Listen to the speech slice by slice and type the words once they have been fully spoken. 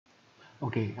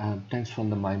Okay, thanks for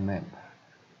the mind map.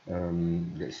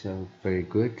 That's very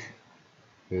good.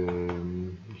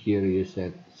 Here you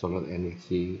said solar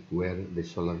energy where the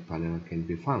solar panel can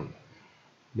be found.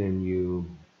 Then you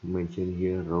mention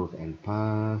here road and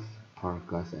path,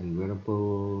 forecast and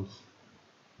wearables,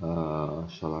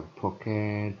 solar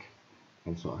pocket,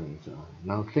 and so on and so on.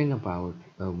 Now think about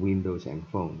Windows and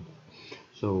phone.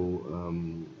 So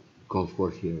golf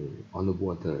course here on the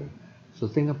water. So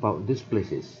think about these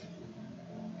places.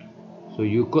 So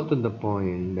you got to the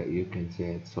point that you can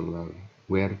say solar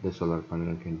where the solar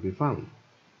panel can be found.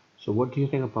 So what do you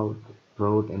think about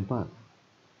road and path?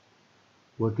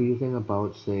 What do you think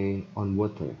about say on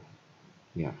water?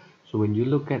 Yeah. So when you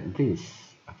look at this,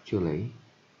 actually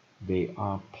they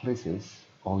are places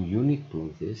or unique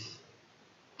places,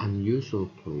 unusual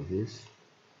places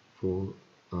for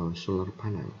solar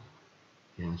panel.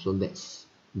 Yeah. So that's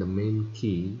the main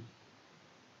key,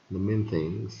 the main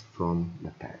things from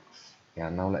the text. Yeah.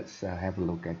 Now let's have a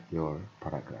look at your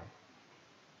paragraph.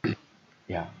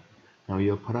 Yeah. Now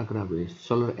your paragraph is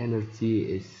solar energy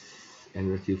is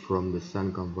energy from the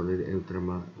sun converted into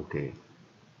thermal. Okay.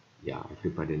 Yeah,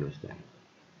 everybody knows that.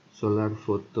 Solar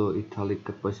photovoltaic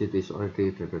capacity is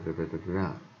already da, da, da, da, da, da,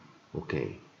 da.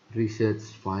 Okay. Research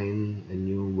find a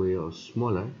new way of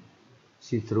smaller,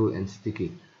 see-through and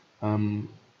sticky. Um,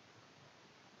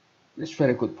 that's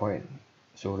very good point.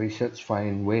 So research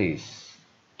find ways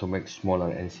to make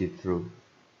smaller and see-through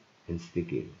and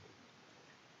sticky.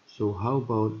 So how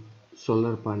about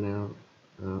solar panel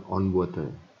on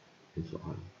water and so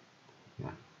on?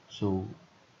 Yeah. So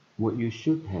what you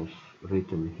should have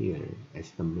written here as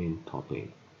the main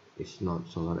topic is not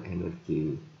solar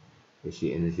energy, it's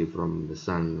the energy from the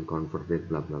sun converted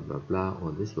blah blah blah blah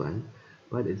or this one,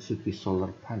 but it should be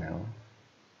solar panel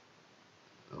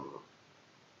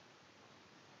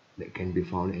that can be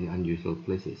found in unusual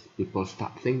places. People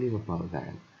start thinking about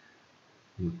that,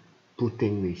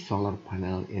 putting the solar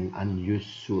panel in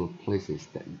unusual places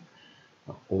that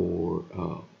or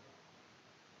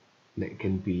that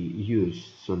can be used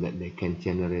so that they can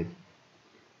generate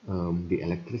the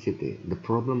electricity. The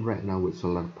problem right now with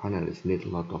solar panel is need a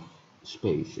lot of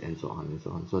space and so on and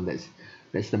so on. So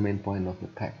that's the main point of the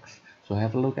text. So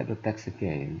have a look at the text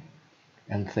again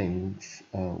and think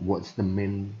what's the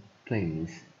main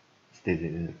things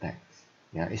stated in the text.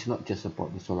 Yeah, it's not just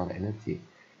about the solar energy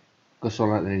because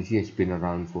solar energy has been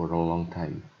around for a long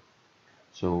time.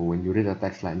 So when you read a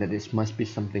text like that, it must be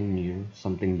something new,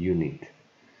 something unique,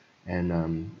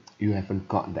 and you haven't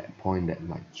got that point that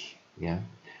much. Yeah,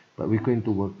 but we're going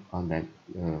to work on that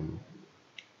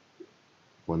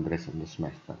for the rest of the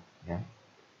semester. Yeah,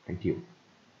 thank you.